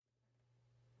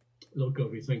Lord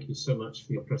God, we thank you so much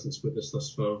for your presence with us thus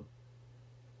far.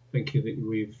 Thank you that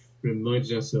we've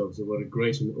reminded ourselves of what a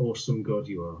great and awesome God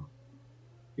you are.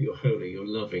 That you're holy, you're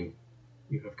loving,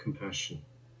 you have compassion.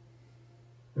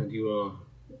 And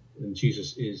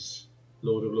Jesus is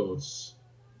Lord of Lords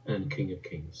and King of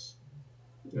Kings.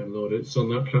 And Lord, it's on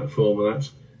that platform, that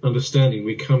understanding,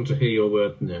 we come to hear your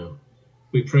word now.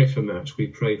 We pray for Matt. We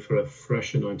pray for a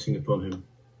fresh anointing upon him,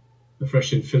 a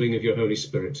fresh infilling of your Holy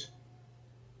Spirit.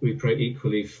 We pray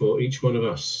equally for each one of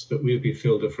us that we would be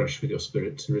filled afresh with your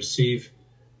Spirit to receive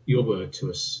your word to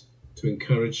us, to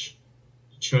encourage,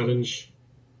 to challenge,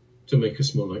 to make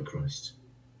us more like Christ.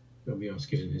 And we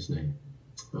ask it in his name.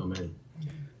 Amen.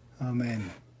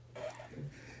 Amen.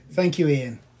 Thank you,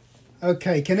 Ian.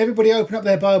 Okay, can everybody open up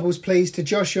their Bibles, please, to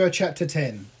Joshua chapter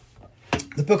 10.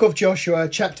 The book of Joshua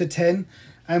chapter 10,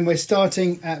 and we're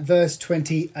starting at verse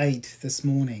 28 this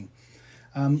morning.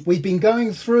 We've been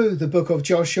going through the book of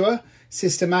Joshua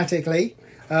systematically,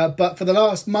 but for the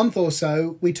last month or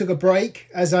so, we took a break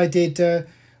as I did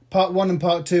part 1 and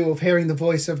part 2 of Hearing the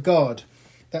Voice of God.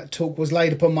 That talk was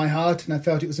laid upon my heart and I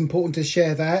felt it was important to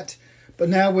share that. But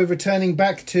now we're returning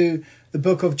back to the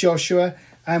book of Joshua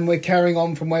and we're carrying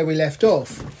on from where we left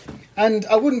off. And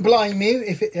I wouldn't blame you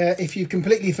if you've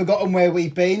completely forgotten where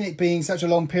we've been, it being such a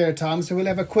long period of time. So we'll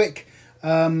have a quick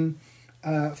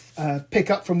pick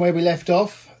up from where we left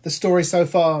off, the story so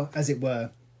far, as it were.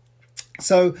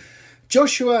 So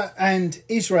Joshua and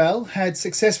Israel had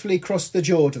successfully crossed the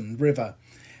Jordan River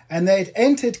and they'd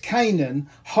entered Canaan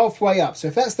halfway up. So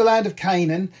if that's the land of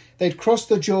Canaan, they'd crossed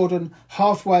the Jordan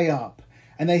halfway up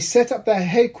and they set up their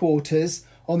headquarters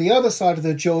on the other side of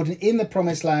the Jordan in the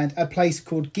Promised Land, a place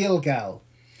called Gilgal.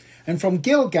 And from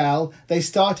Gilgal, they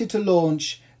started to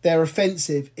launch their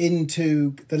offensive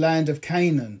into the land of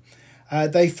Canaan.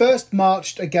 They first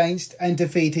marched against and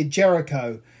defeated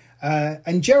Jericho.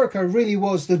 And Jericho really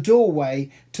was the doorway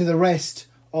to the rest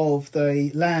of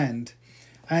the land.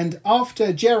 And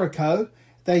after Jericho,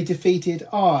 they defeated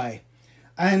Ai.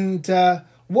 And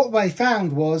what they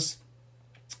found was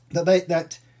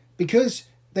that because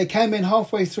they came in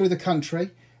halfway through the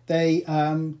country, they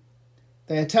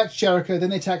attacked Jericho, then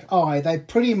they attacked Ai. They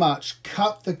pretty much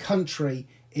cut the country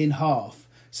in half.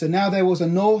 So now there was a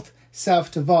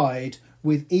north-south divide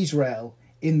with Israel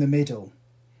in the middle.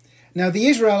 Now the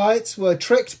Israelites were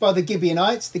tricked by the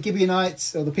Gibeonites. The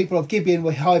Gibeonites, or the people of Gibeon,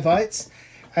 were Hivites.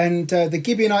 And the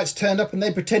Gibeonites turned up and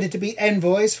they pretended to be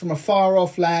envoys from a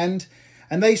far-off land.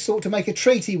 And they sought to make a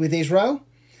treaty with Israel.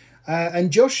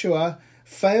 And Joshua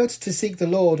failed to seek the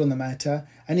Lord on the matter.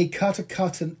 And he cut a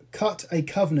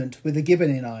covenant with the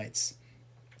Gibeonites.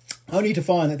 Only to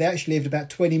find that they actually lived about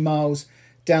 20 miles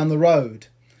down the road.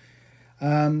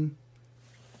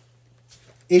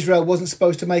 Israel wasn't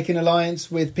supposed to make an alliance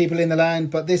with people in the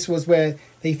land, but this was where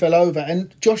he fell over.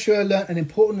 And Joshua learnt an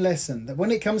important lesson, that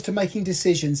when it comes to making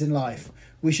decisions in life,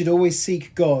 we should always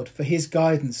seek God for his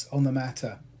guidance on the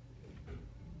matter.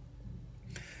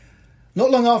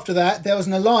 Not long after that, there was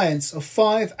an alliance of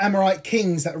 5 Amorite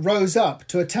kings that rose up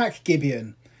to attack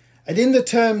Gibeon. And in the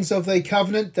terms of the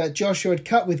covenant that Joshua had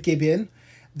cut with Gibeon,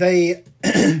 the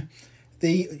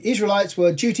Israelites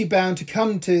were duty bound to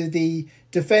come to the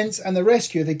defence and the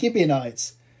rescue of the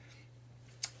Gibeonites.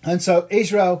 And so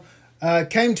Israel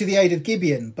came to the aid of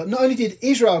Gibeon. But not only did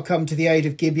Israel come to the aid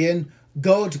of Gibeon,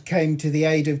 God came to the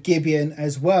aid of Gibeon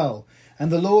as well.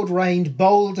 And the Lord rained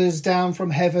boulders down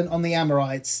from heaven on the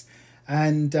Amorites.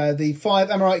 And the 5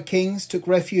 Amorite kings took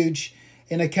refuge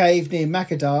in a cave near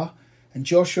Makkedah. And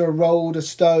Joshua rolled a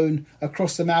stone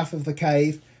across the mouth of the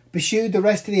cave, pursued the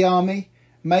rest of the army,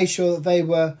 made sure that they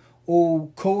were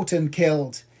all caught and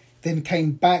killed, then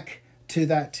came back to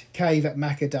that cave at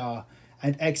Makkedah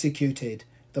and executed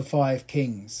the 5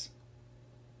 kings.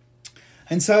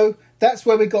 And so that's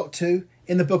where we got to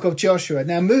in the book of Joshua.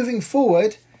 Now moving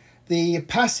forward, the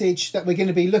passage that we're going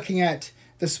to be looking at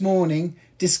this morning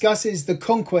discusses the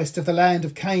conquest of the land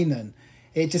of Canaan.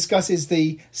 It discusses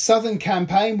the southern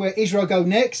campaign where Israel go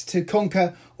next to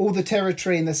conquer all the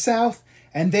territory in the south,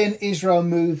 and then Israel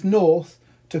move north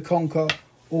to conquer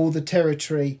all the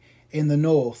territory in the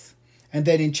north. And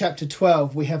then in chapter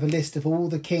 12 we have a list of all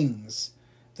the kings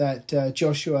that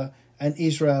Joshua and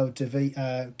Israel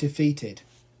defeated.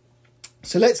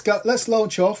 So let's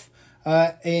launch off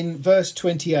in verse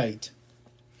 28.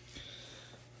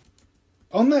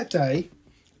 On that day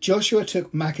Joshua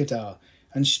took Makkedah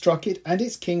and struck it and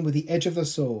its king with the edge of the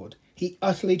sword. He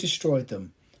utterly destroyed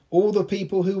them, all the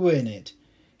people who were in it.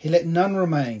 He let none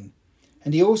remain.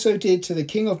 And he also did to the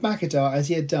king of Makkedah as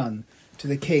he had done to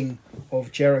the king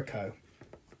of Jericho.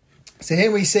 So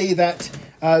here we see that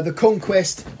the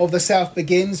conquest of the south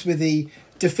begins with the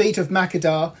defeat of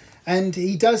Makkedah, and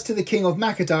he does to the king of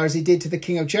Makkedah as he did to the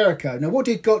king of Jericho. Now, what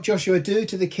did Joshua do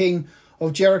to the king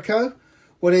of Jericho?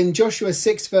 Well, in Joshua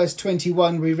 6 verse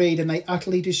 21 we read, and they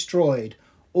utterly destroyed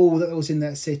all that was in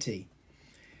that city.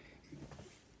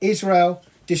 Israel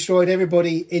destroyed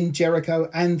everybody in Jericho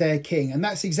and their king, and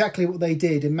that's exactly what they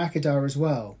did in Makkedah as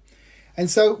well. And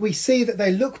so we see that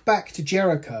they look back to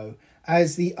Jericho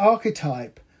as the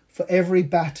archetype for every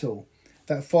battle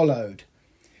that followed.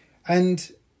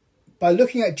 And by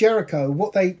looking at Jericho,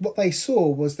 what they saw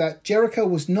was that Jericho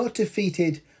was not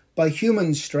defeated by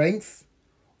human strength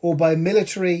or by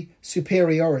military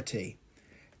superiority.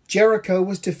 Jericho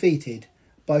was defeated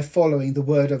by following the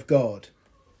word of God.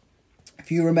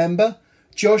 If you remember,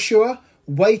 Joshua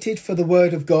waited for the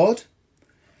word of God,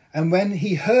 and when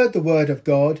he heard the word of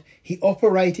God, he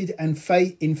operated in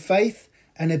faith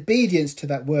and obedience to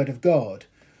that word of God,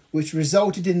 which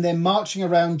resulted in them marching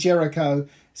around Jericho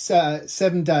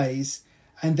 7 days,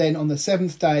 and then on the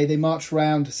 7th day they marched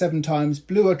around 7 times,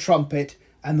 blew a trumpet,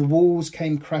 and the walls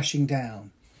came crashing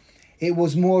down. It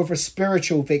was more of a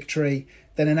spiritual victory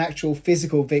than an actual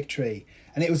physical victory,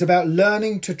 and it was about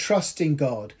learning to trust in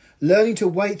God, learning to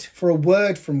wait for a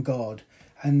word from God,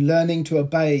 and learning to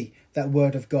obey that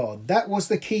word of God. That was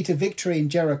the key to victory in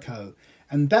Jericho,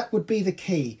 and that would be the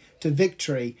key to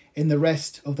victory in the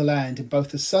rest of the land, in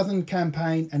both the southern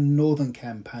campaign and northern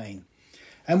campaign.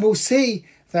 And we'll see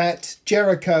that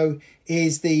Jericho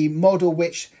is the model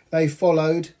which they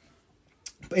followed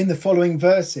in the following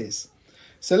verses.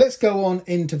 So let's go on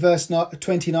into verse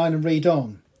 29 and read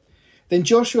on. Then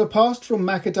Joshua passed from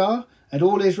Makkedah, and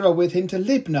all Israel with him, to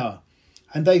Libnah,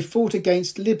 and they fought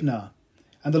against Libnah.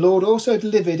 And the Lord also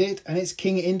delivered it and its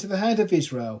king into the hand of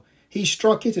Israel. He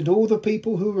struck it and all the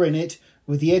people who were in it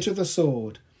with the edge of the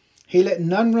sword. He let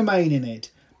none remain in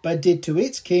it, but did to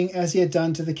its king as he had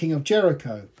done to the king of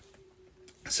Jericho.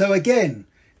 So again,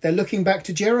 they're looking back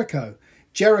to Jericho.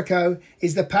 Jericho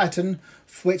is the pattern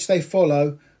which they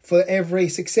follow for every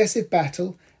successive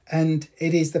battle, and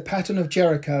it is the pattern of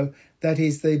Jericho that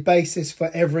is the basis for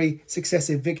every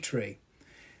successive victory.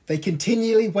 They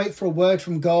continually wait for a word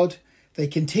from God. They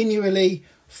continually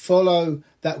follow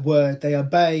that word. They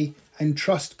obey and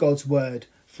trust God's word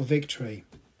for victory.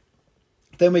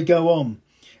 Then we go on.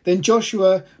 Then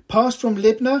Joshua passed from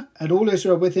Libnah, and all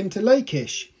Israel with him, to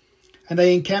Lachish, and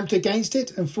they encamped against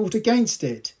it and fought against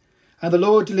it. And the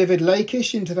Lord delivered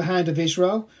Lachish into the hand of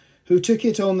Israel, who took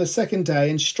it on the 2nd day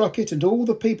and struck it and all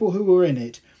the people who were in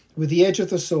it with the edge of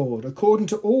the sword, according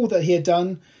to all that he had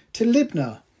done to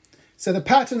Libnah. So the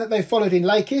pattern that they followed in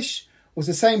Lachish was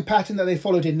the same pattern that they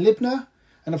followed in Libnah.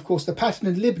 And of course the pattern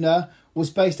in Libnah was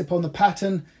based upon the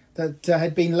pattern that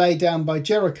had been laid down by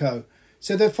Jericho.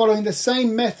 So they're following the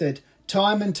same method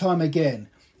time and time again.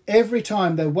 Every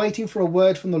time they're waiting for a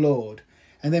word from the Lord.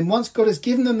 And then once God has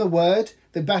given them the word,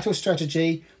 the battle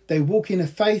strategy, they walk in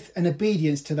faith and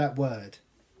obedience to that word.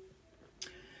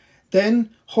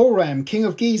 Then Horam, king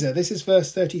of Gezer, this is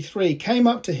verse 33, came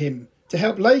up to him to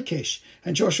help Lachish,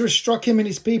 and Joshua struck him and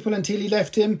his people until he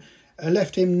left him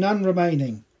none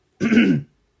remaining.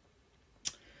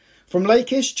 From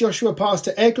Lachish, Joshua passed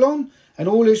to Eglon, and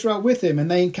all Israel with him, and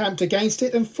they encamped against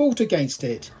it and fought against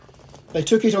it. They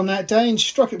took it on that day and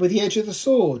struck it with the edge of the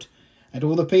sword, and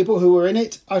all the people who were in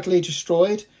it utterly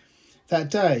destroyed that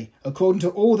day, according to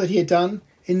all that he had done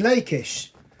in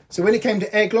Lachish. So when it came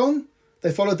to Eglon,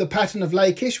 they followed the pattern of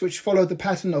Lachish, which followed the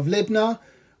pattern of Libnah,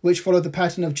 which followed the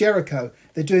pattern of Jericho.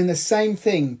 They're doing the same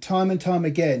thing time and time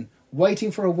again,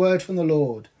 waiting for a word from the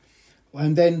Lord.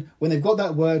 And then when they've got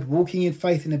that word, walking in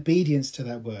faith and obedience to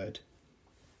that word.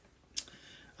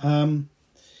 Then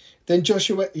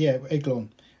Joshua,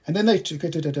 Eglon. And then they took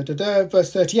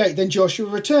verse 38. Then Joshua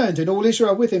returned, and all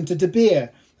Israel with him, to Debir,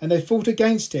 and they fought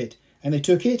against it, and they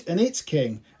took it and its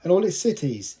king and all its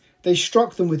cities. They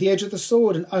struck them with the edge of the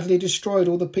sword and utterly destroyed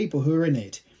all the people who were in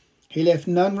it. He left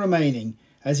none remaining,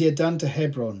 as he had done to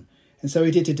Hebron. And so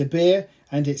he did to Debir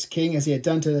and its king, as he had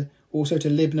done also to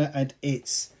Libnah and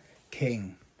its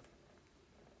king.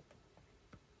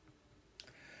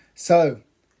 So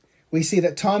we see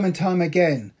that time and time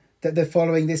again that they're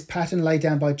following this pattern laid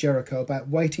down by Jericho about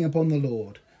waiting upon the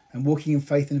Lord and walking in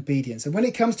faith and obedience. And when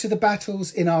it comes to the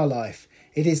battles in our life,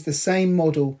 it is the same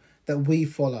model that we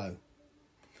follow.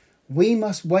 We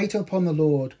must wait upon the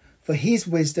Lord for his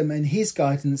wisdom and his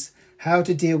guidance, how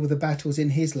to deal with the battles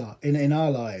in in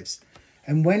our lives.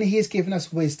 And when he has given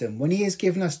us wisdom, when he has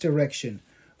given us direction,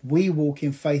 we walk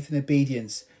in faith and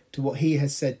obedience to what he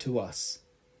has said to us.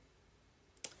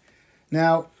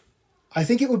 Now, I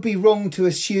think it would be wrong to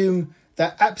assume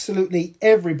that absolutely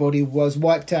everybody was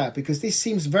wiped out, because this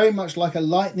seems very much like a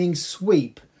lightning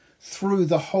sweep through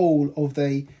the whole of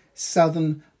the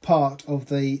southern part of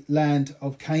the land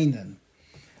of Canaan.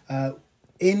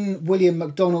 In William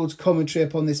MacDonald's commentary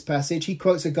upon this passage, he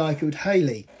quotes a guy called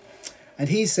Haley, and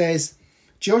he says,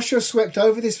 Joshua swept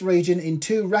over this region in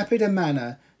too rapid a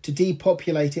manner to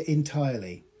depopulate it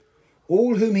entirely.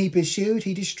 All whom he pursued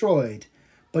he destroyed,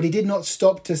 but he did not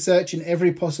stop to search in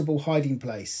every possible hiding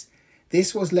place.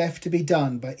 This was left to be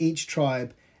done by each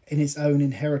tribe in its own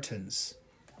inheritance.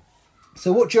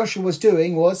 So what Joshua was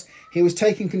doing was he was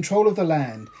taking control of the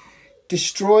land,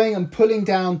 destroying and pulling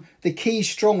down the key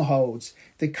strongholds,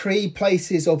 the key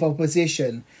places of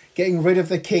opposition, getting rid of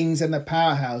the kings and the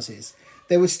powerhouses.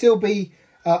 There would still be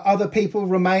other people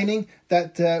remaining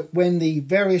that when the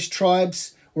various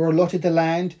tribes were allotted the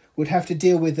land would have to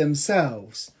deal with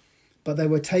themselves. But they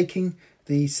were taking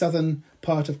the southern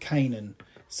part of Canaan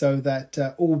so that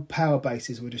all power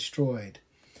bases were destroyed.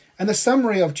 And the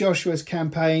summary of Joshua's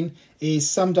campaign is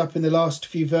summed up in the last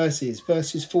few verses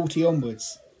 40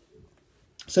 onwards.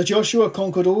 So Joshua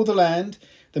conquered all the land,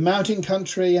 the mountain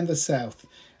country and the south,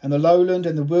 and the lowland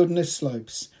and the wilderness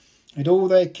slopes, and all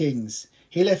their kings.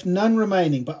 He left none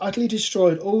remaining, but utterly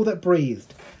destroyed all that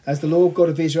breathed, as the Lord God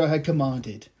of Israel had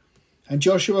commanded. And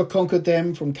Joshua conquered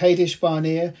them from Kadesh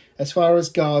Barnea as far as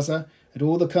Gaza, and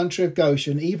all the country of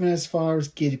Goshen, even as far as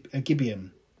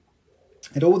Gibeon.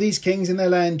 And all these kings in their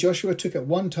land Joshua took at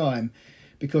one time,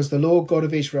 because the Lord God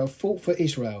of Israel fought for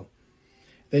Israel.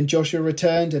 Then Joshua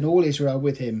returned, and all Israel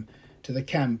with him, to the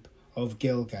camp of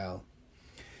Gilgal.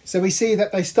 So we see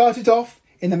that they started off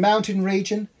in the mountain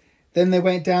region, then they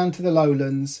went down to the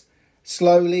lowlands,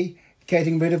 slowly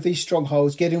getting rid of these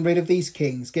strongholds, getting rid of these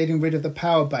kings, getting rid of the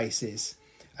power bases,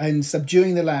 and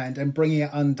subduing the land and bringing it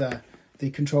under the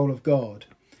control of God.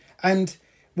 And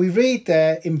we read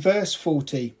there in verse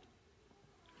 40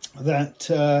 that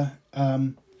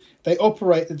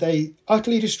they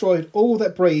utterly destroyed all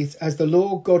that breathed, as the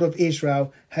Lord God of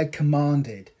Israel had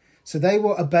commanded. So they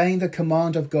were obeying the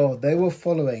command of God. They were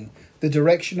following the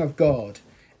direction of God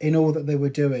in all that they were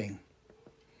doing.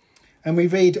 And we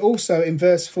read also in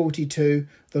verse 42,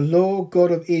 the Lord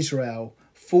God of Israel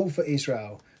fought for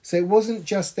Israel. So it wasn't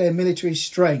just their military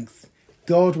strength.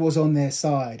 God was on their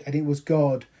side, and it was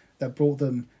God that brought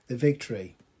them the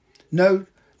victory. No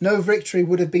victory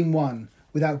would have been won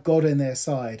without God on their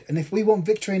side. And if we want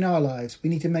victory in our lives, we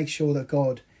need to make sure that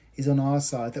God is on our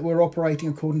side, that we're operating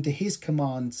according to his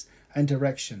commands and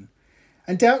direction.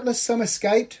 And doubtless some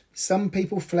escaped, some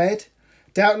people fled.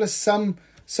 Doubtless some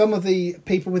of the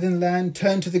people within the land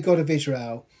turned to the God of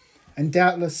Israel, and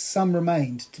doubtless some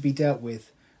remained to be dealt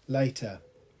with later.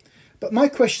 But my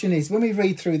question is, when we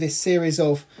read through this series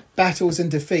of battles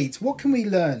and defeats, what can we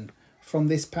learn from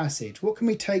this passage? What can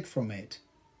we take from it?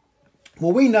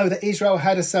 Well, we know that Israel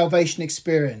had a salvation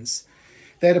experience.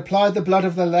 They had applied the blood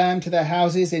of the Lamb to their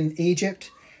houses in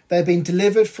Egypt. They had been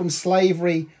delivered from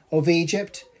slavery of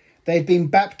Egypt. They had been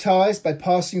baptized by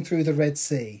passing through the Red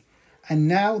Sea. And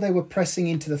now they were pressing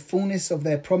into the fullness of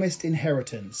their promised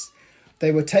inheritance.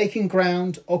 They were taking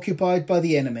ground occupied by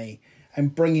the enemy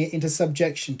and bringing it into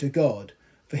subjection to God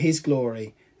for his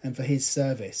glory and for his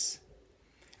service.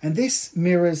 And this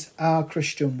mirrors our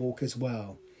Christian walk as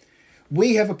well.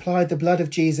 We have applied the blood of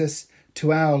Jesus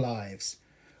to our lives.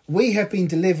 We have been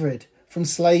delivered from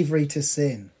slavery to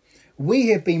sin. We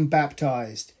have been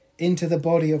baptized into the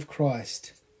body of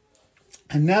Christ.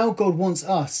 And now God wants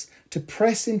us to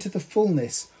press into the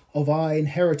fullness of our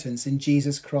inheritance in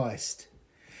Jesus Christ.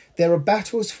 There are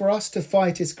battles for us to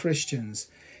fight as Christians,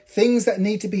 things that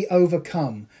need to be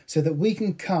overcome so that we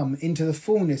can come into the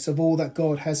fullness of all that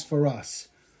God has for us.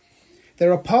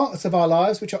 There are parts of our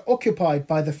lives which are occupied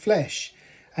by the flesh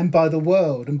and by the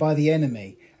world and by the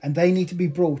enemy, and they need to be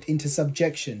brought into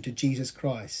subjection to Jesus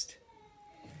Christ.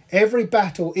 Every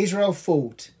battle Israel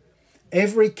fought,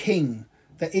 every king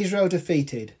that Israel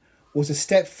defeated, was a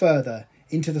step further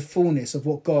into the fullness of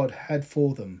what God had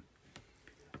for them.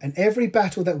 And every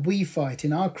battle that we fight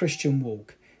in our Christian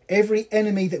walk, every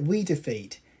enemy that we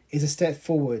defeat, is a step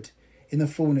forward in the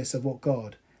fullness of what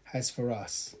God has for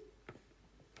us.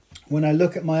 When I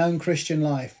look at my own Christian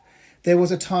life, there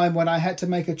was a time when I had to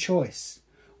make a choice,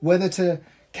 whether to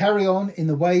carry on in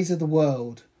the ways of the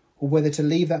world or whether to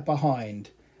leave that behind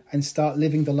and start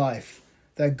living the life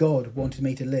that God wanted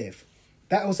me to live.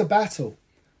 That was a battle.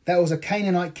 That was a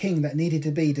Canaanite king that needed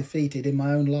to be defeated in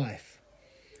my own life.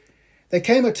 There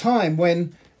came a time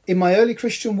when, in my early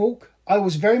Christian walk, I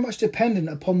was very much dependent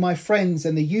upon my friends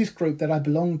and the youth group that I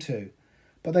belonged to.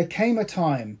 But there came a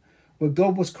time where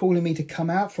God was calling me to come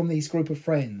out from these group of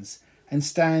friends and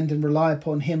stand and rely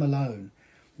upon him alone.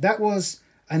 That was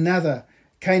another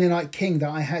Canaanite king that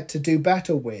I had to do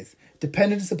battle with,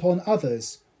 dependence upon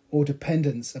others, or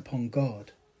dependence upon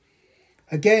God.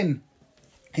 Again,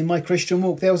 in my Christian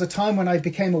walk, there was a time when I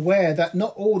became aware that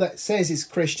not all that says is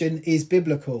Christian is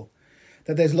biblical,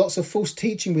 that there's lots of false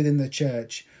teaching within the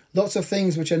church, lots of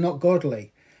things which are not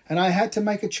godly. And I had to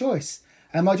make a choice.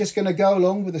 Am I just going to go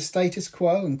along with the status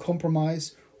quo and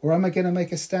compromise, or am I going to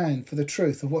make a stand for the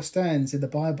truth of what stands in the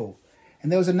Bible?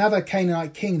 And there was another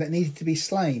Canaanite king that needed to be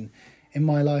slain in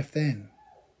my life then.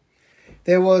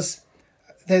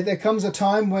 There comes a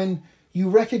time when you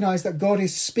recognise that God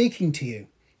is speaking to you,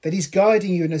 that he's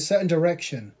guiding you in a certain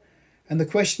direction. And the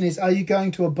question is, are you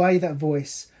going to obey that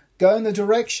voice, go in the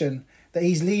direction that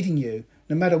he's leading you,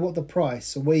 no matter what the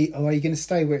price, or are you going to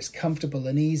stay where it's comfortable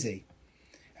and easy?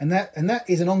 And that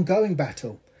is an ongoing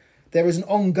battle. There is an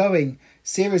ongoing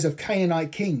series of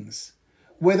Canaanite kings,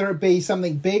 whether it be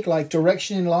something big like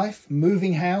direction in life,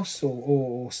 moving house,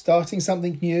 or starting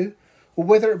something new, or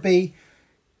whether it be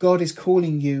God is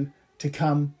calling you to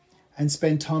come and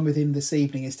spend time with him this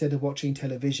evening instead of watching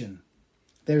television.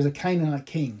 There is a Canaanite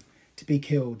king to be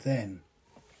killed then.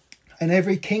 And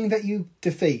every king that you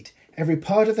defeat, every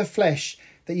part of the flesh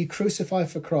that you crucify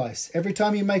for Christ, every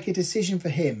time you make a decision for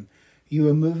him, you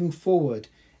are moving forward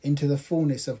into the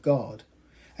fullness of God.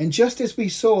 And just as we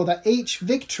saw that each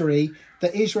victory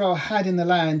that Israel had in the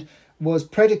land was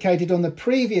predicated on the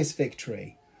previous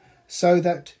victory, so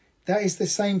that is the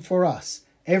same for us.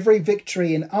 Every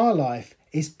victory in our life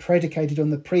is predicated on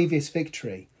the previous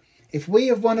victory. If we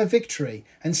have won a victory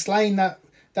and slain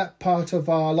that part of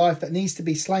our life that needs to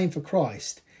be slain for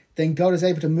Christ, then God is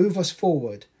able to move us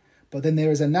forward. But then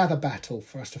there is another battle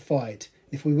for us to fight.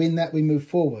 If we win that, we move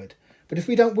forward. But if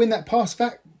we don't win that past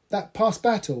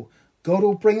battle, God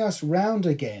will bring us round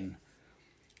again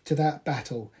to that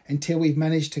battle until we've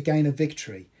managed to gain a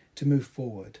victory to move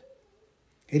forward.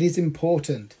 It is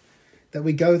important that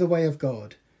we go the way of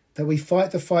God, that we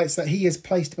fight the fights that he has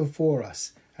placed before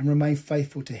us and remain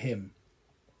faithful to him,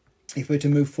 if we're to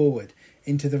move forward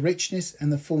into the richness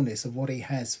and the fullness of what he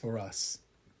has for us.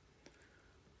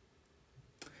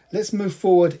 Let's move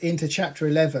forward into chapter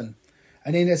 11.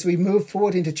 And then as we move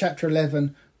forward into chapter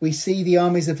 11, we see the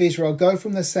armies of Israel go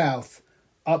from the south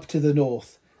up to the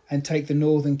north and take the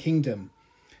northern kingdom.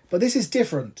 But this is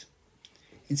different.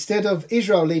 Instead of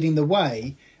Israel leading the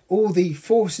way, all the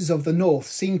forces of the north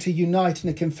seem to unite in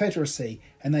a confederacy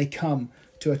and they come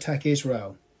to attack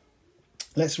Israel.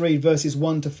 Let's read verses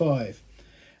 1 to 5.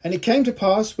 And it came to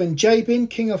pass, when Jabin,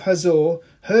 king of Hazor,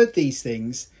 heard these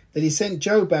things, that he sent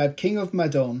Jobab, king of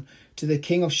Madon, to the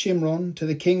king of Shimron, to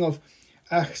the king of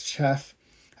Achshaph,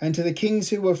 and to the kings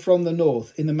who were from the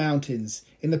north, in the mountains,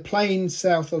 in the plain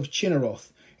south of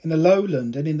Chinneroth, in the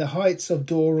lowland, and in the heights of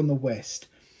Dor on the west,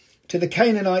 to the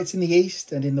Canaanites in the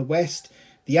east and in the west,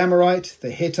 the Amorite, the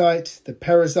Hittite, the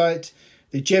Perizzite,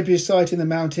 the Jebusite in the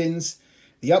mountains,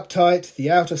 the Uptite,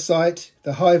 the Out of Sight,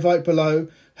 the Hivite below,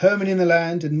 Hermon in the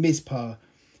land, and Mizpah.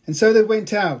 And so they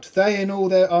went out, they and all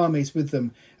their armies with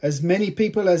them, as many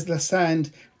people as the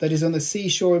sand that is on the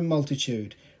seashore in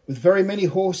multitude, with very many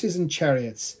horses and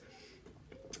chariots.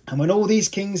 And when all these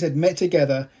kings had met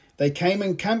together, they came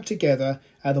and camped together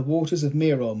at the waters of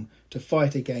Merom to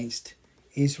fight against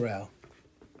Israel.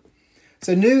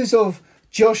 So news of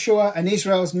Joshua and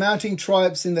Israel's mounting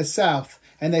tribes in the south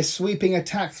and their sweeping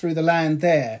attack through the land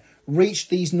there reached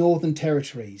these northern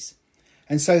territories.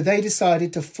 And so they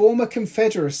decided to form a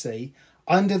confederacy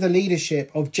under the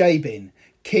leadership of Jabin,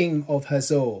 king of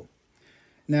Hazor.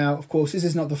 Now, of course, this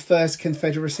is not the first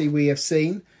confederacy we have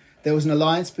seen. There was an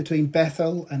alliance between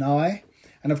Bethel and Ai.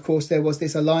 And of course, there was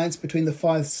this alliance between the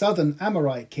 5 southern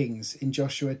Amorite kings in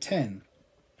Joshua 10.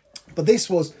 But this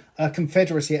was a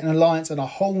confederacy, an alliance on a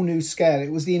whole new scale.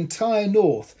 It was the entire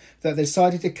north that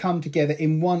decided to come together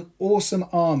in one awesome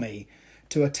army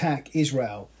to attack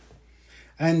Israel.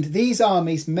 And these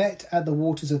armies met at the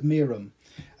waters of Merom.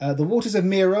 The waters of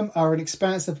Merom are an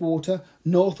expanse of water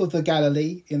north of the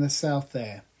Galilee in the south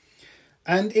there.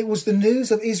 And it was the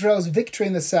news of Israel's victory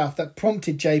in the south that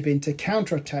prompted Jabin to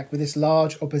counterattack with this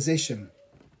large opposition.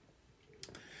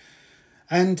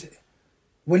 And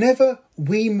whenever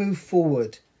we move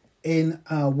forward in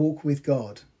our walk with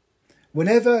God,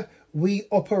 whenever we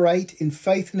operate in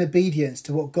faith and obedience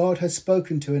to what God has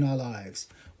spoken to in our lives,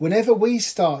 whenever we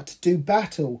start to do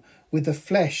battle with the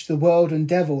flesh, the world and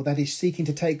devil that is seeking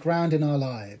to take ground in our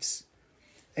lives,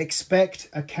 expect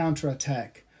a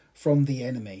counterattack from the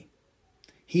enemy.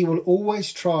 He will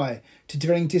always try to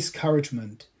bring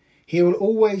discouragement. He will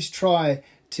always try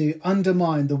to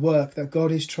undermine the work that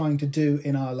God is trying to do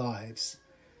in our lives.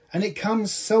 And it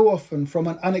comes so often from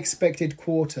an unexpected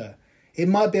quarter. It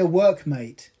might be a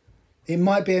workmate. It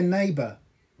might be a neighbour.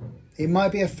 It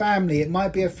might be a family, it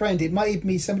might be a friend, it might even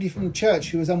be somebody from the church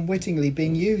who is unwittingly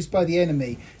being used by the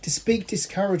enemy to speak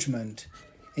discouragement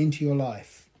into your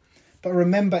life. But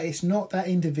remember, it's not that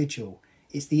individual,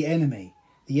 it's the enemy.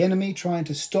 The enemy trying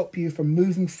to stop you from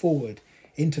moving forward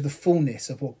into the fullness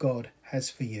of what God has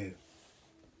for you.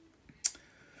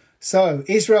 So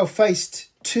Israel faced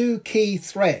two key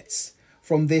threats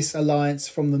from this alliance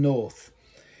from the north.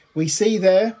 We see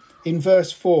there in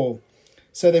verse 4,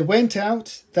 so they went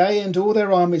out, they and all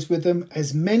their armies with them,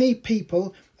 as many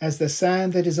people as the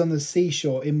sand that is on the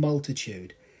seashore in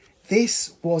multitude.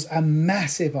 This was a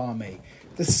massive army,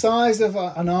 the size of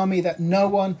an army that no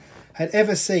one had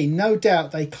ever seen. No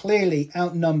doubt they clearly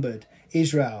outnumbered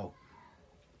Israel.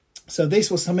 So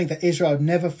this was something that Israel had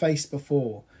never faced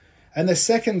before. And the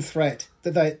second threat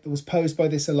that was posed by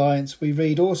this alliance, we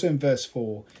read also in verse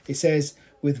 4. It says,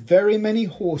 with very many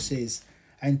horses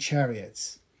and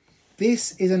chariots.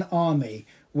 This is an army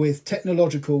with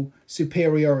technological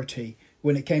superiority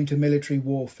when it came to military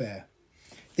warfare.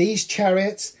 These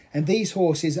chariots and these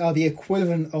horses are the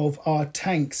equivalent of our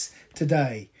tanks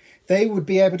today. They would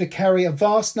be able to carry a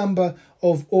vast number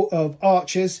of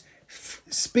archers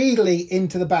speedily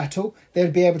into the battle. They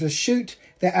would be able to shoot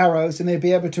their arrows and they'd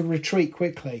be able to retreat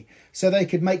quickly so they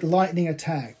could make lightning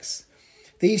attacks.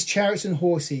 These chariots and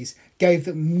horses gave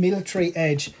the military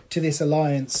edge to this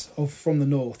alliance from the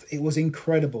north. It was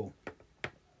incredible.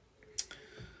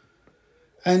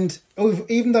 And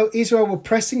even though Israel were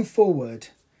pressing forward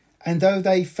and though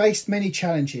they faced many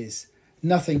challenges,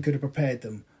 nothing could have prepared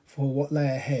them for what lay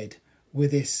ahead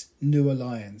with this new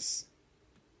alliance.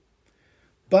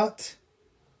 But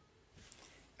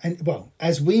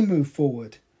as we move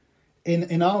forward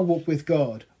in our walk with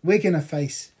God, we're going to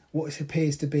face what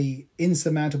appears to be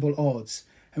insurmountable odds.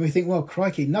 And we think, well,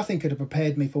 crikey, nothing could have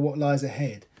prepared me for what lies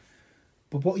ahead.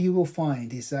 But what you will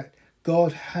find is that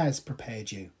God has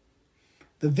prepared you.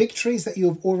 The victories that you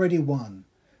have already won,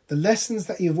 the lessons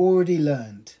that you've already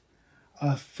learned,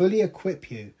 are fully equip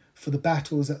you for the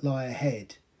battles that lie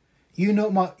ahead. You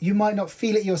might not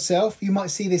feel it yourself. You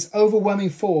might see this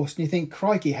overwhelming force and you think,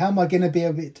 crikey, how am I going to be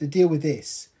able to deal with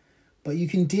this? But you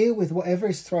can deal with whatever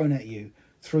is thrown at you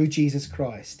through Jesus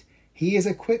Christ. He has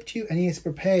equipped you and he has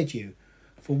prepared you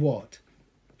for what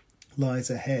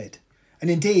lies ahead. And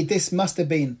indeed, this must have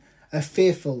been a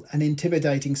fearful and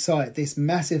intimidating sight, this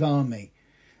massive army.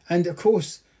 And of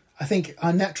course, I think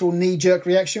our natural knee-jerk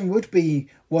reaction would be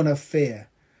one of fear.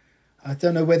 I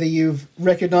don't know whether you've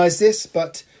recognised this,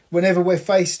 but whenever we're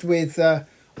faced with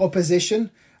opposition,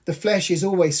 the flesh is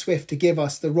always swift to give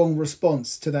us the wrong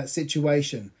response to that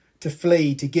situation, to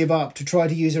flee, to give up, to try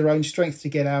to use our own strength to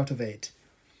get out of it.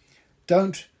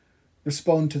 Don't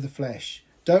respond to the flesh.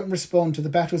 Don't respond to the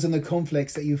battles and the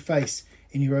conflicts that you face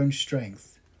in your own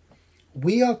strength.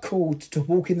 We are called to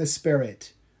walk in the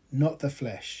Spirit, not the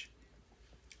flesh.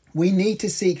 We need to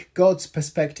seek God's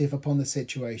perspective upon the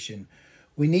situation.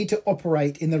 We need to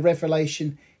operate in the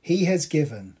revelation he has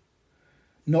given,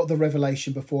 not the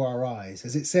revelation before our eyes.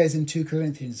 As it says in 2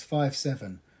 Corinthians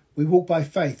 5:7, we walk by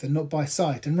faith and not by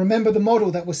sight. And remember the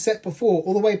model that was set before,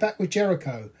 all the way back with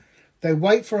Jericho. They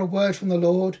wait for a word from the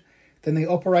Lord, then they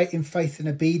operate in faith and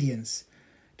obedience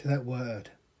to that word.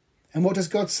 And what does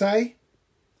God say?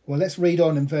 Well, let's read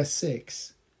on in verse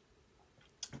 6.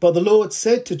 But the Lord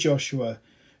said to Joshua,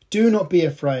 do not be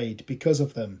afraid because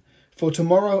of them, for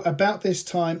tomorrow about this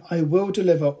time I will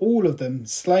deliver all of them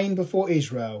slain before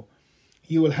Israel.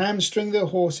 You will hamstring their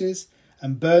horses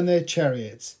and burn their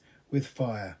chariots with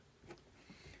fire.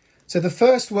 So the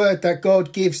first word that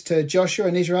God gives to Joshua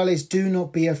and Israel is do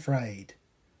not be afraid.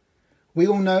 We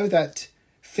all know that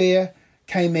fear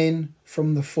came in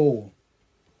from the fall.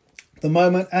 The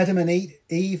moment Adam and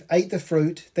Eve ate the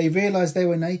fruit, they realised they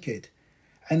were naked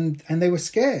and they were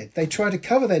scared. They tried to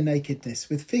cover their nakedness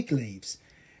with fig leaves.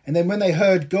 And then when they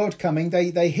heard God coming,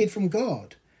 they hid from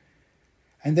God.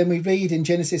 And then we read in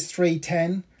Genesis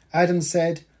 3:10, Adam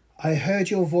said, I heard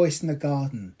your voice in the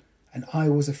garden and I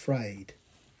was afraid.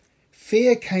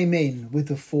 Fear came in with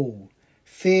the fall.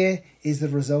 Fear is the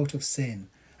result of sin.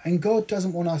 And God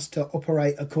doesn't want us to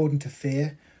operate according to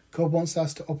fear. God wants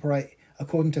us to operate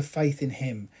according to faith in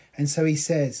him. And so he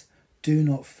says, do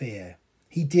not fear.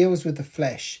 He deals with the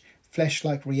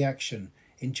flesh-like reaction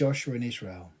in Joshua and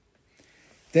Israel.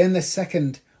 Then the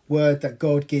second word that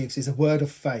God gives is a word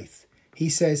of faith. He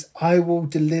says, I will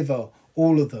deliver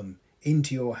all of them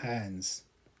into your hands.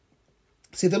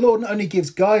 See, the Lord not only gives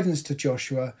guidance to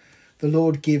Joshua, the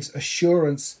Lord gives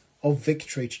assurance of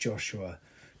victory to Joshua.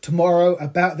 Tomorrow,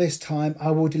 about this time, I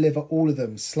will deliver all of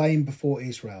them slain before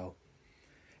Israel.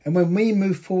 And when we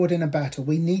move forward in a battle,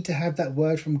 we need to have that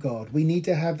word from God. We need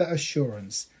to have that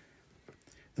assurance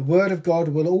The word of God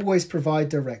will always provide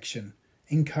direction,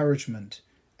 encouragement,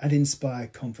 and inspire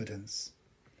confidence.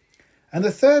 And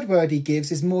the third word he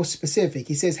gives is more specific.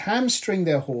 He says, hamstring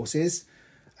their horses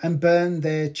and burn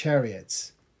their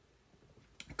chariots.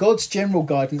 God's general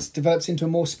guidance develops into a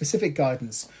more specific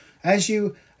guidance. As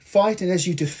you fight and as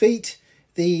you defeat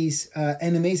these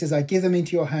enemies, as I give them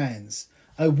into your hands,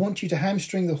 I want you to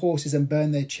hamstring the horses and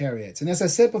burn their chariots. And as I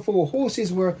said before,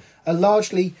 horses were a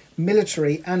largely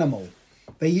military animal.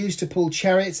 They used to pull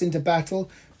chariots into battle,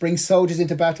 bring soldiers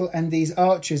into battle, and these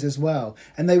archers as well.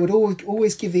 And they would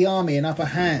always give the army an upper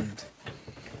hand.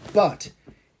 But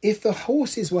if the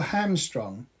horses were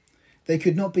hamstrung, they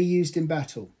could not be used in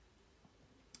battle.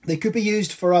 They could be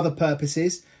used for other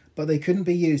purposes, but they couldn't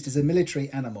be used as a military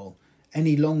animal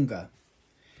any longer.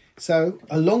 So,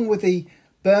 along with the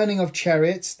burning of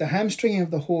chariots, the hamstringing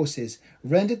of the horses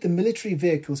rendered the military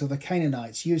vehicles of the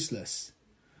Canaanites useless.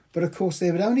 But of course,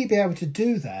 they would only be able to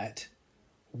do that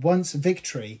once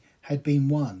victory had been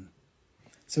won.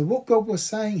 So what God was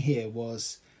saying here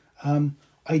was,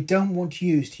 I don't want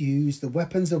you to use the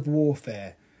weapons of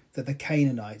warfare that the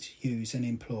Canaanites use and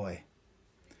employ.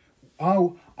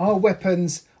 Our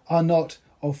weapons are not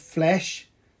of flesh,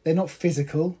 they're not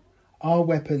physical. Our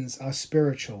weapons are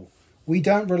spiritual. We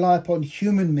don't rely upon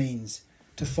human means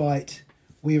to fight.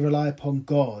 We rely upon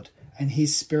God and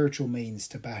his spiritual means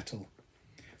to battle.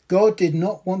 God did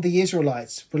not want the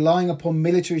Israelites relying upon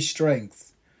military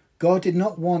strength. God did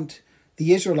not want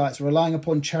the Israelites relying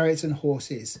upon chariots and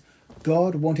horses.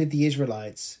 God wanted the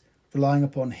Israelites relying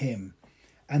upon him.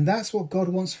 And that's what God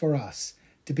wants for us,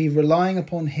 to be relying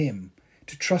upon him,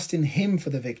 to trust in him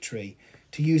for the victory,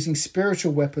 to using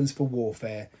spiritual weapons for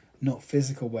warfare, not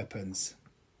physical weapons.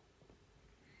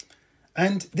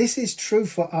 And this is true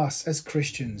for us as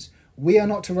Christians. We are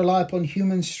not to rely upon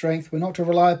human strength. We're not to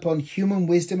rely upon human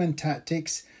wisdom and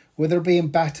tactics, whether it be in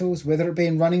battles, whether it be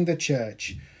in running the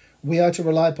church. We are to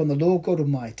rely upon the Lord God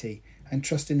Almighty and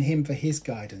trust in him for his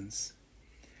guidance.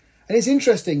 And it's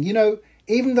interesting,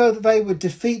 even though they would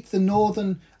defeat the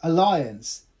Northern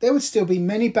Alliance, there would still be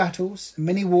many battles and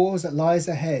many wars that lies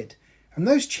ahead. And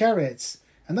those chariots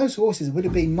and those horses would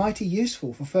have been mighty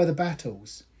useful for further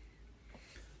battles.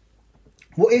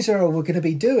 What Israel were going to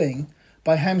be doing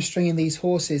by hamstringing these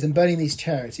horses and burning these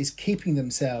chariots is keeping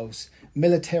themselves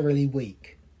militarily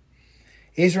weak.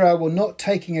 Israel were not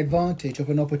taking advantage of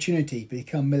an opportunity to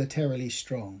become militarily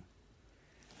strong.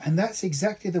 And that's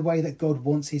exactly the way that God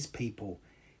wants his people.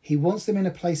 He wants them in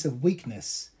a place of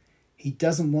weakness. He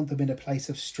doesn't want them in a place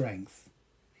of strength.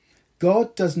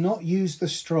 God does not use the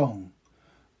strong.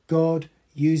 God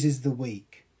uses the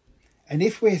weak. And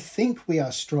if we think we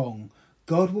are strong,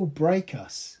 God will break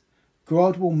us.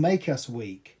 God will make us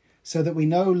weak, so that we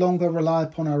no longer rely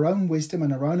upon our own wisdom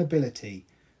and our own ability,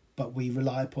 but we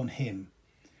rely upon him,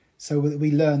 so that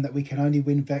we learn that we can only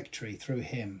win victory through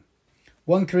him.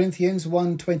 1 Corinthians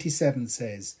 1:27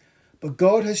 says, "But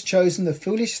God has chosen the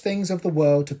foolish things of the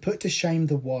world to put to shame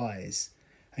the wise,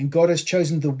 and God has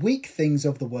chosen the weak things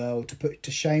of the world to put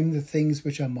to shame the things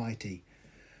which are mighty."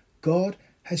 God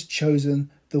has chosen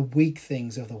the weak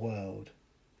things of the world.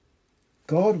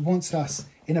 God wants us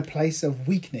in a place of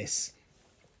weakness.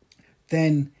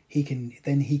 Then he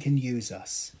can use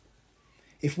us.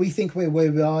 If we think we're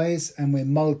wise and we're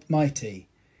mighty,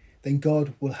 then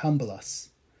God will humble us.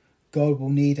 God will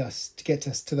need us to get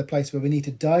us to the place where we need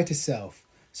to die to self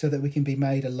so that we can be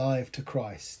made alive to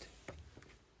Christ.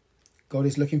 God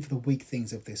is looking for the weak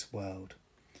things of this world.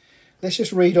 Let's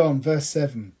just read on, verse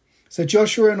 7. "So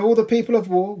Joshua and all the people of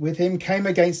war with him came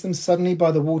against them suddenly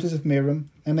by the waters of Merom,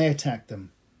 and they attacked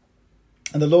them.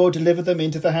 And the Lord delivered them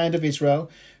into the hand of Israel,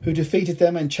 who defeated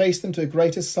them and chased them to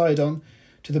greater Sidon,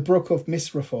 to the brook of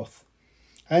Misrephoth,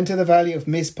 and to the valley of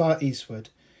Mizpah eastward.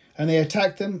 And they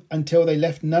attacked them until they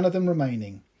left none of them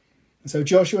remaining. And so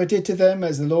Joshua did to them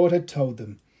as the Lord had told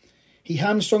them. He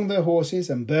hamstrung their horses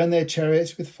and burned their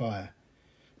chariots with fire.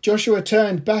 Joshua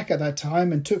turned back at that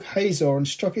time and took Hazor and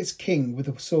struck its king with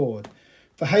a sword,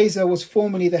 for Hazor was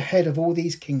formerly the head of all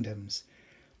these kingdoms.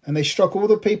 And they struck all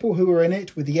the people who were in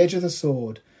it with the edge of the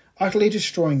sword, utterly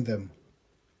destroying them.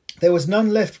 There was none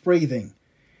left breathing.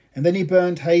 And then he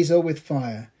burned Hazor with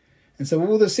fire. And so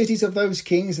all the cities of those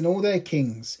kings and all their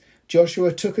kings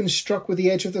Joshua took and struck with the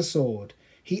edge of the sword.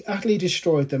 He utterly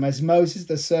destroyed them, as Moses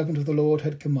the servant of the Lord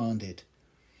had commanded.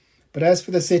 But as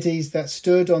for the cities that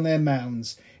stood on their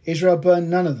mounds, Israel burned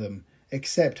none of them,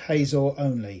 except Hazor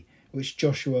only, which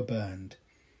Joshua burned.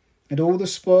 And all the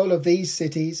spoil of these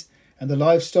cities and the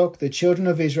livestock the children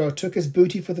of Israel took as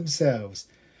booty for themselves.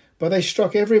 But they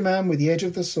struck every man with the edge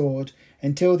of the sword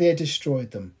until they had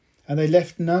destroyed them, and they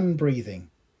left none breathing.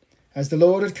 As the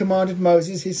Lord had commanded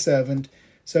Moses his servant,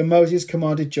 so Moses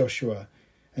commanded Joshua,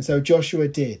 and so Joshua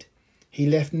did. He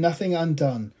left nothing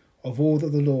undone of all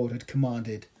that the Lord had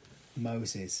commanded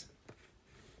Moses.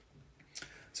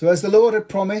 So as the Lord had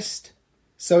promised,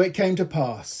 so it came to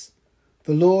pass.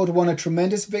 The Lord won a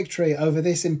tremendous victory over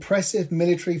this impressive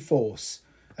military force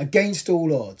against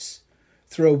all odds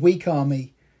through a weak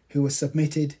army who were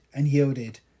submitted and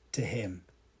yielded to him.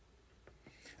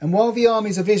 And while the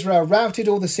armies of Israel routed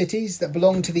all the cities that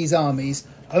belonged to these armies,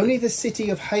 only the city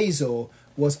of Hazor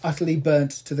was utterly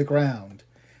burnt to the ground.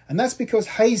 And that's because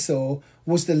Hazor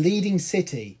was the leading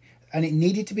city and it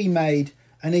needed to be made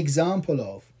an example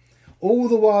of. All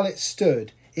the while it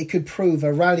stood, it could prove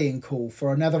a rallying call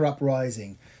for another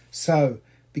uprising. So,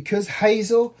 because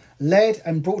Hazor led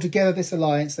and brought together this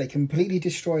alliance, they completely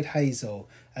destroyed Hazor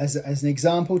as an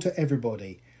example to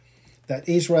everybody that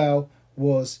Israel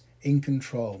was in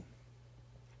control.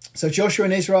 So Joshua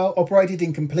and Israel operated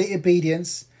in complete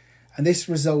obedience, and this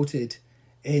resulted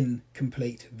in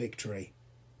complete victory.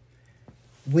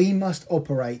 We must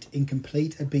operate in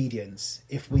complete obedience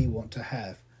if we want to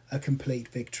have a complete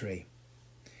victory.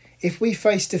 If we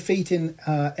face defeat in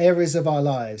areas of our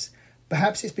lives,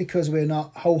 perhaps it's because we're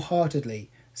not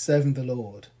wholeheartedly serving the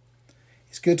Lord.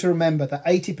 It's good to remember that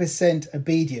 80%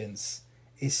 obedience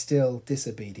is still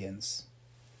disobedience.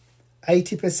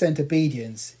 80%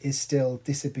 obedience is still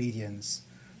disobedience.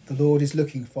 The Lord is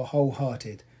looking for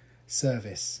wholehearted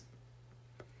service.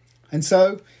 And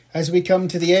so, as we come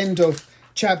to the end of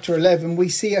chapter 11, we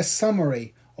see a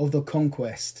summary of the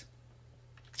conquest.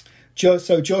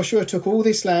 So Joshua took all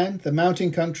this land, the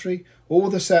mountain country, all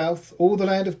the south, all the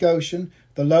land of Goshen,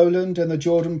 the lowland and the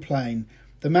Jordan plain,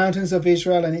 the mountains of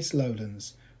Israel and its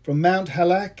lowlands, from Mount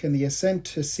Halak and the ascent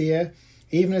to Seir,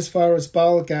 even as far as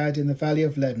Baal-Gad in the valley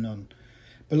of Lebanon,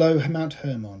 below Mount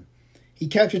Hermon. He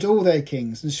captured all their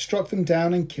kings and struck them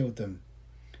down and killed them.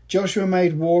 Joshua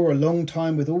made war a long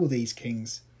time with all these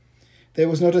kings. There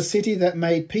was not a city that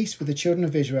made peace with the children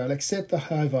of Israel except the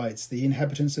Hivites, the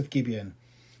inhabitants of Gibeon.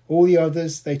 All the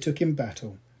others they took in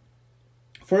battle.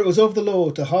 For it was of the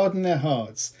Lord to harden their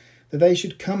hearts, that they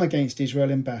should come against Israel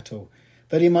in battle,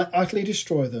 that he might utterly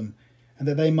destroy them, and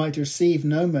that they might receive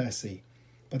no mercy,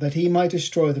 but that he might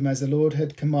destroy them as the Lord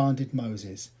had commanded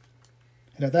Moses.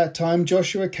 And at that time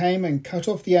Joshua came and cut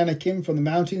off the Anakim from the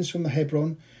mountains from the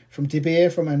Hebron, from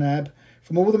Debir, from Anab,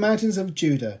 from all the mountains of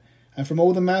Judah, and from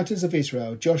all the mountains of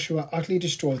Israel. Joshua utterly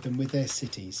destroyed them with their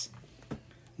cities.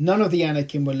 None of the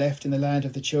Anakim were left in the land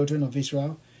of the children of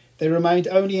Israel. They remained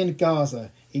only in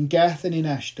Gaza, in Gath and in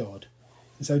Ashdod.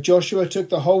 And so Joshua took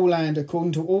the whole land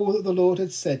according to all that the Lord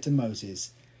had said to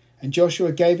Moses. And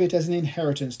Joshua gave it as an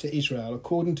inheritance to Israel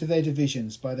according to their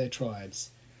divisions by their tribes.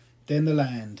 Then the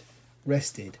land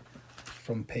rested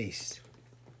from peace.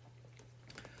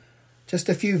 Just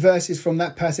a few verses from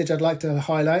that passage I'd like to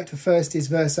highlight. The first is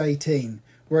verse 18,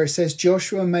 where it says,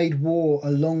 Joshua made war a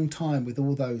long time with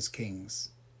all those kings.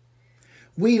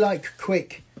 We like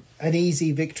quick and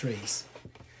easy victories.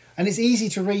 And it's easy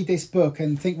to read this book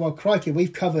and think, well, crikey,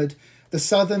 we've covered the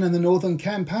southern and the northern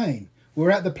campaign.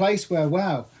 We're at the place where,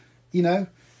 wow, in a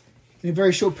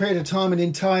very short period of time, an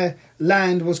entire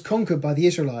land was conquered by the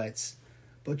Israelites.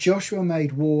 But Joshua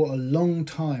made war a long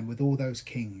time with all those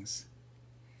kings.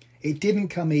 It didn't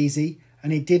come easy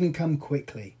and it didn't come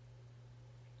quickly.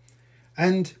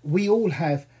 And we all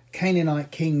have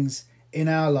Canaanite kings in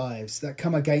our lives that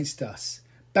come against us,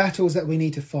 battles that we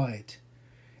need to fight.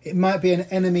 It might be an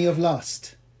enemy of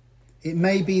lust. It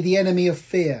may be the enemy of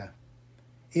fear.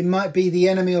 It might be the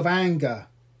enemy of anger.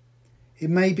 It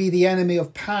may be the enemy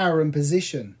of power and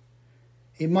position.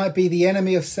 It might be the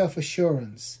enemy of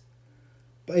self-assurance.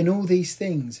 But in all these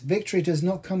things, victory does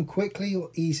not come quickly or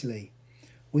easily.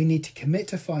 We need to commit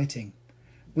to fighting.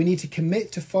 We need to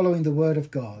commit to following the word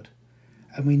of God.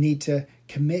 And we need to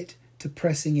commit to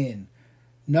pressing in,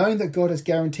 knowing that God has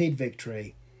guaranteed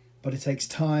victory, but it takes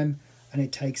time and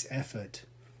it takes effort.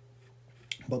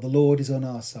 But the Lord is on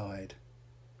our side.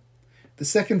 The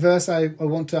second verse I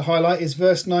want to highlight is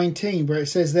verse 19, where it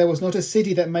says, There was not a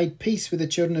city that made peace with the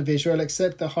children of Israel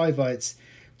except the Hivites,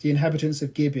 the inhabitants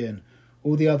of Gibeon.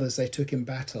 All the others they took in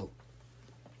battle.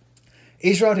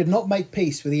 Israel did not make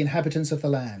peace with the inhabitants of the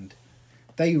land.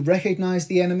 They recognized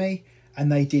the enemy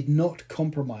and they did not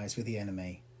compromise with the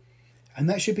enemy. And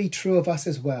that should be true of us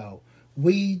as well.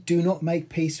 We do not make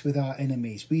peace with our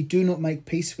enemies. We do not make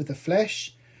peace with the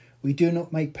flesh. We do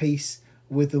not make peace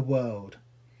with the world.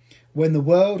 When the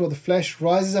world or the flesh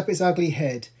rises up its ugly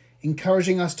head,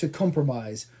 encouraging us to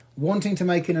compromise, wanting to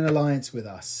make an alliance with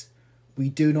us, we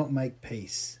do not make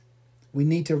peace. We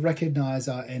need to recognize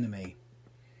our enemy.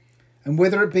 And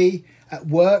whether it be at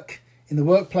work, In the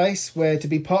workplace, where to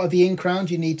be part of the in-crowd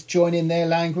you need to join in their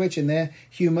language and their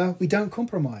humour, we don't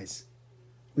compromise.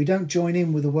 We don't join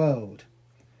in with the world.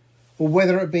 Or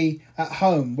whether it be at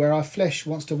home, where our flesh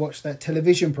wants to watch that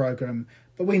television programme,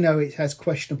 but we know it has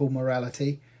questionable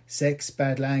morality, sex,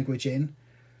 bad language in.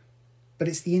 But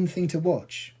it's the in thing to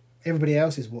watch. Everybody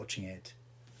else is watching it.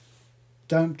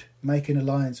 Don't make an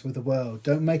alliance with the world.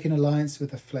 Don't make an alliance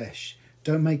with the flesh.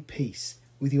 Don't make peace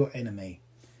with your enemy.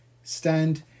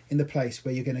 Stand in the place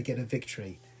where you're going to get a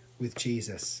victory with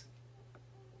Jesus.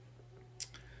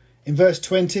 In verse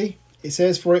 20, it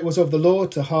says, "For it was of the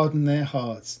Lord to harden their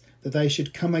hearts, that they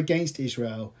should come against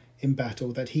Israel in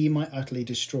battle, that he might utterly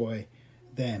destroy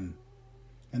them,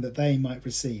 and that they might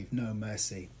receive no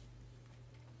mercy."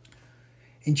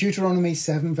 In Deuteronomy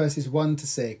 7 verses 1 to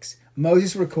 6,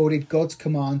 Moses recorded God's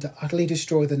command to utterly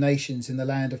destroy the nations in the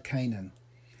land of Canaan.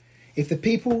 If the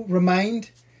people remained,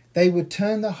 they would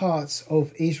turn the hearts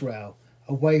of Israel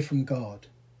away from God.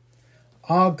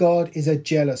 Our God is a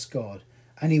jealous God,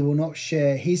 and he will not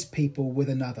share his people with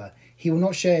another. He will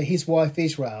not share his wife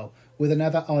Israel with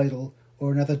another idol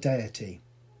or another deity.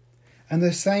 And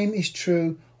the same is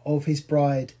true of his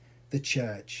bride, the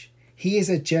church. He is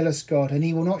a jealous God, and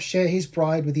he will not share his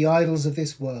bride with the idols of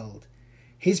this world.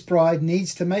 His bride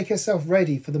needs to make herself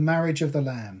ready for the marriage of the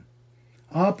Lamb.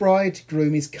 Our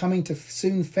bridegroom is coming to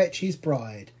soon fetch his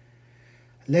bride.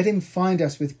 Let him find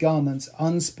us with garments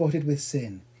unspotted with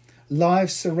sin,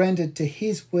 lives surrendered to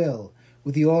his will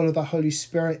with the oil of the Holy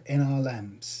Spirit in our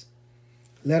lamps.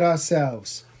 Let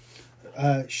ourselves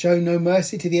show no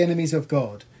mercy to the enemies of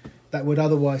God that would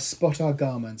otherwise spot our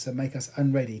garments and make us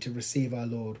unready to receive our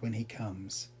Lord when he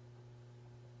comes.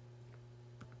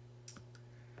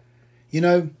 You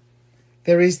know,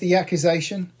 there is the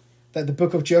accusation that the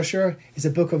book of Joshua is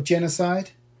a book of genocide,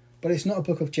 but it's not a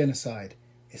book of genocide.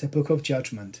 It's a book of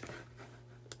judgment.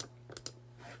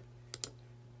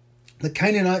 The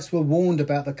Canaanites were warned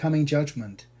about the coming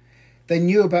judgment. They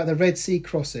knew about the Red Sea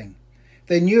crossing.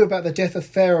 They knew about the death of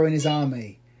Pharaoh and his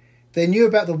army. They knew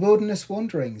about the wilderness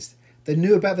wanderings. They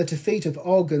knew about the defeat of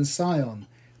Og and Sihon.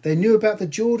 They knew about the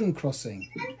Jordan crossing.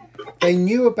 They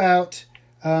knew about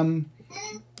the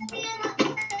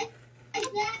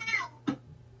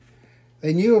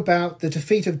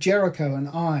defeat of Jericho and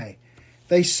Ai.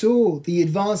 They saw the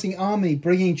advancing army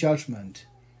bringing judgment,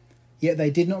 yet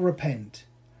they did not repent.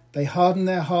 They hardened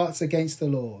their hearts against the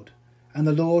Lord, and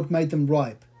the Lord made them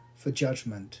ripe for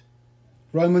judgment.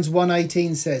 Romans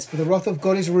 1:18 says, "For the wrath of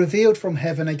God is revealed from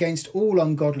heaven against all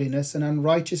ungodliness and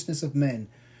unrighteousness of men,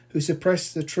 who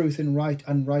suppress the truth in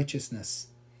unrighteousness."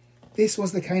 This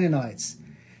was the Canaanites.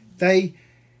 They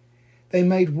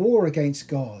made war against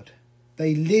God.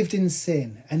 They lived in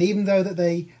sin, and even though that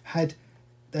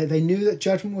they knew that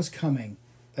judgment was coming,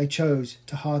 they chose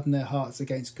to harden their hearts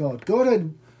against God.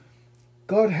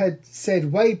 God had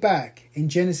said way back in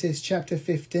Genesis chapter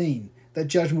 15 that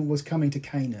judgment was coming to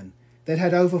Canaan. They'd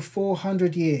had over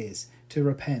 400 years to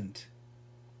repent,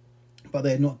 but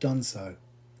they had not done so.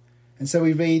 And so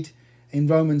we read in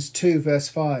Romans 2 verse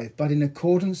 5, "But in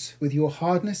accordance with your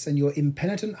hardness and your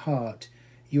impenitent heart,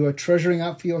 you are treasuring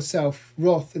up for yourself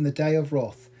wrath in the day of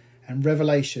wrath and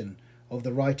revelation of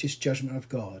the righteous judgment of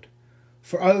God."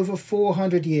 For over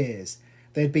 400 years,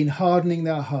 they'd been hardening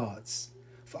their hearts.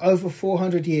 For over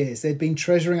 400 years, they'd been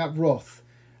treasuring up wrath,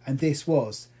 and this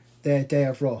was their day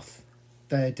of wrath,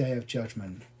 their day of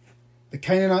judgment. The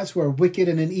Canaanites were a wicked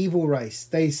and an evil race.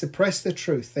 They suppressed the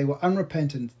truth. They were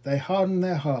unrepentant. They hardened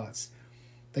their hearts.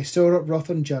 They stored up wrath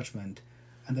and judgment.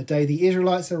 And the day the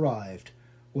Israelites arrived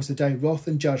was the day wrath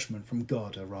and judgment from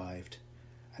God arrived.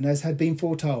 And as had been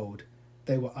foretold,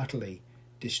 they were utterly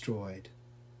destroyed.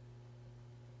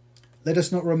 Let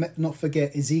us not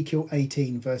forget Ezekiel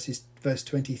 18 verse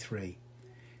 23.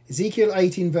 Ezekiel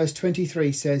 18 verse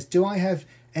 23 says, "Do I have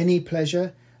any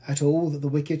pleasure at all that the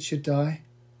wicked should die,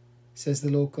 says the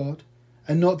Lord God,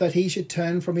 and not that he should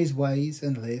turn from his ways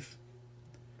and live?"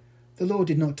 The Lord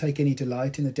did not take any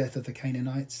delight in the death of the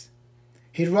Canaanites.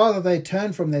 He'd rather they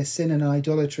turned from their sin and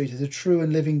idolatry to the true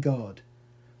and living God,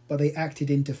 but they acted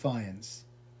in defiance.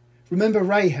 Remember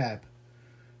Rahab,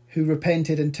 who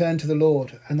repented and turned to the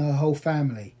Lord, and her whole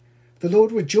family. The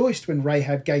Lord rejoiced when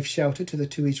Rahab gave shelter to the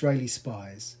 2 Israeli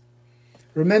spies.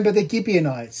 Remember the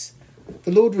Gibeonites.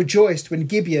 The Lord rejoiced when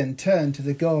Gibeon turned to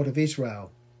the God of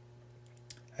Israel.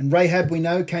 And Rahab, we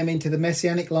know, came into the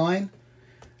Messianic line,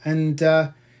 and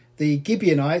the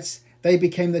Gibeonites, they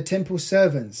became the temple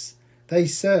servants. They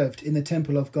served in the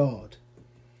temple of God.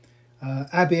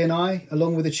 Abby and I,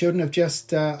 along with the children, have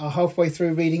just are halfway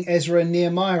through reading Ezra and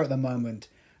Nehemiah at the moment.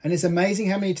 And it's amazing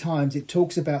how many times it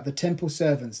talks about the temple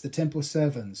servants,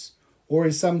 or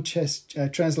in some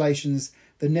translations,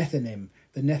 the Nethinim.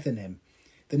 The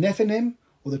Nethinim,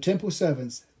 or the temple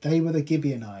servants, they were the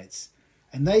Gibeonites.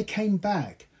 And they came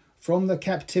back from the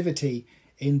captivity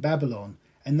in Babylon,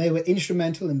 and they were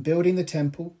instrumental in building the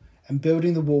temple and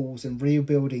building the walls and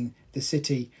rebuilding the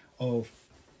city of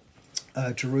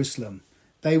Jerusalem.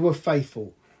 They were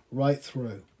faithful right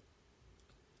through.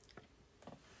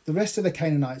 The rest of the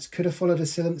Canaanites could have followed a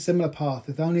similar path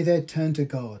if only they had turned to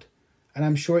God. And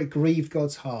I'm sure it grieved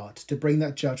God's heart to bring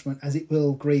that judgment, as it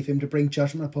will grieve him to bring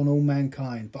judgment upon all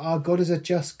mankind. But our God is a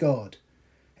just God.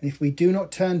 And if we do not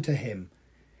turn to him,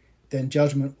 then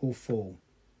judgment will fall.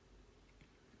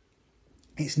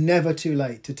 It's never too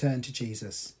late to turn to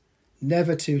Jesus.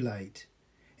 Never too late.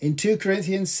 In 2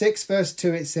 Corinthians 6 verse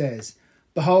 2 it says,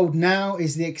 "Behold, now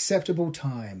is the acceptable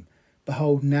time.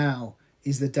 Behold, now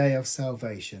is the day of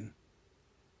salvation."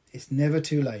 It's never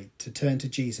too late to turn to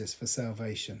Jesus for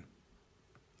salvation.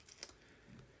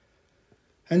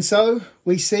 And so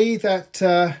we see that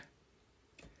not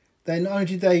only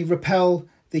did they repel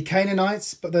the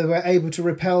Canaanites, but they were able to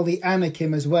repel the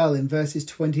Anakim as well in verses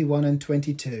 21 and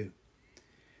 22.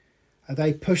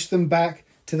 They pushed them back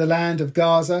to the land of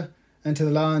Gaza and to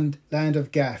the land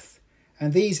of Gath.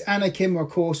 And these Anakim, of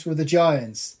course, were the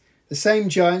giants, the same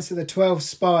giants that the 12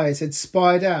 spies had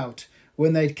spied out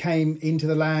when they came into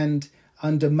the land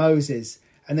under Moses.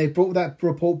 And they brought that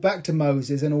report back to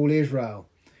Moses and all Israel.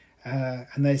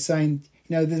 And they're saying,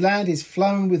 the land is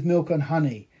flowing with milk and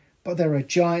honey, but there are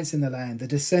giants in the land. The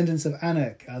descendants of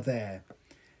Anak are there.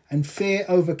 And fear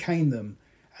overcame them,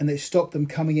 and it stopped them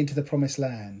coming into the promised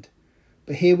land.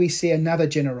 But here we see another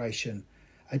generation,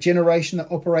 a generation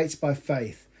that operates by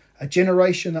faith, a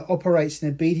generation that operates in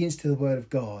obedience to the word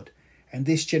of God. And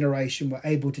this generation were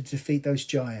able to defeat those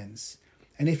giants.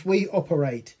 And if we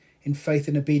operate in faith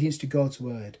and obedience to God's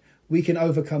word, we can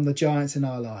overcome the giants in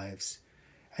our lives.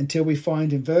 Until we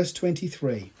find in verse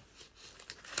 23,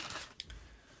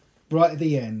 right at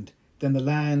the end, then the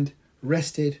land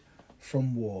rested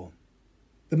from war.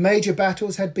 The major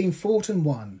battles had been fought and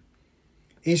won.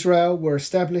 Israel were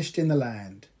established in the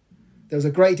land. There was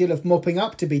a great deal of mopping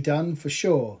up to be done, for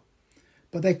sure.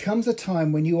 But there comes a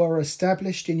time when you are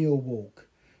established in your walk.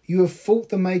 You have fought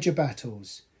the major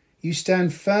battles. You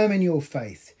stand firm in your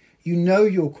faith. You know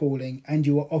your calling, and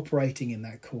you are operating in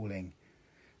that calling.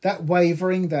 That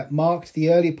wavering that marked the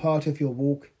early part of your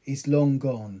walk is long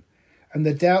gone, and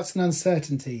the doubts and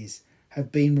uncertainties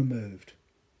have been removed.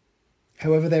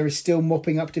 However, there is still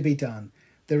mopping up to be done.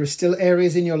 There are still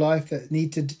areas in your life that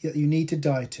you need to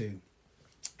die to.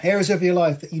 Areas of your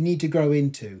life that you need to grow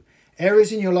into.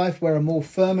 Areas in your life where a more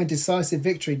firm and decisive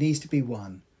victory needs to be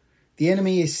won. The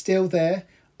enemy is still there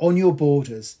on your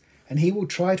borders, and he will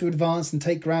try to advance and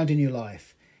take ground in your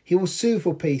life. He will sue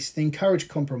for peace and encourage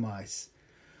compromise.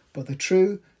 But the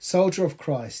true soldier of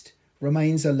Christ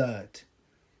remains alert.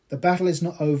 The battle is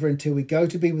not over until we go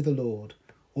to be with the Lord,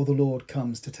 or the Lord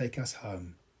comes to take us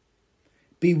home.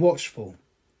 Be watchful.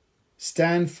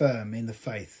 Stand firm in the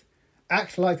faith.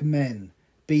 Act like men.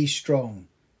 Be strong.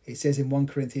 It says in 1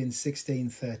 Corinthians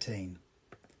 16:13.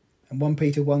 And 1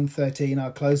 Peter 1:13,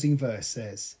 our closing verse,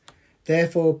 says,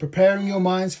 "Therefore, preparing your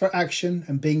minds for action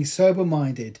and being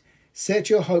sober-minded, set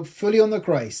your hope fully on the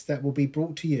grace that will be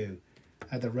brought to you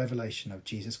at the revelation of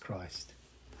Jesus Christ."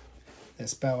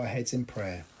 Let's bow our heads in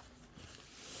prayer.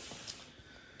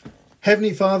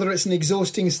 Heavenly Father, it's an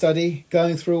exhausting study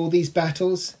going through all these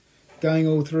battles,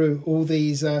 going through all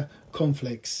these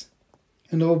conflicts.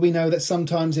 And Lord, we know that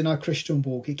sometimes in our Christian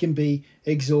walk it can be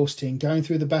exhausting, going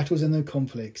through the battles and the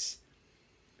conflicts.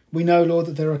 We know, Lord,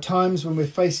 that there are times when we're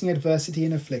facing adversity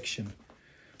and affliction.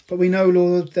 But we know,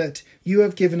 Lord, that you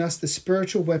have given us the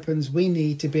spiritual weapons we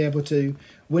need to be able to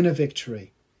win a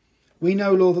victory. We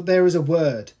know, Lord, that there is a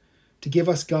word to give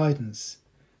us guidance.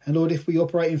 And Lord, if we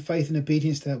operate in faith and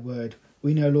obedience to that word,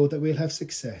 we know, Lord, that we'll have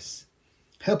success.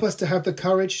 Help us to have the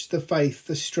courage, the faith,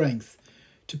 the strength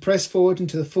to press forward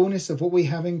into the fullness of what we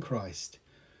have in Christ.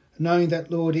 Knowing that,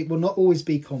 Lord, it will not always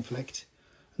be conflict.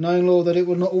 Knowing, Lord, that it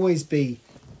will not always be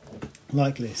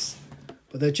like this.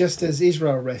 But that just as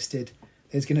Israel rested,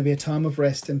 there's going to be a time of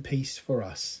rest and peace for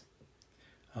us.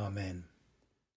 Amen.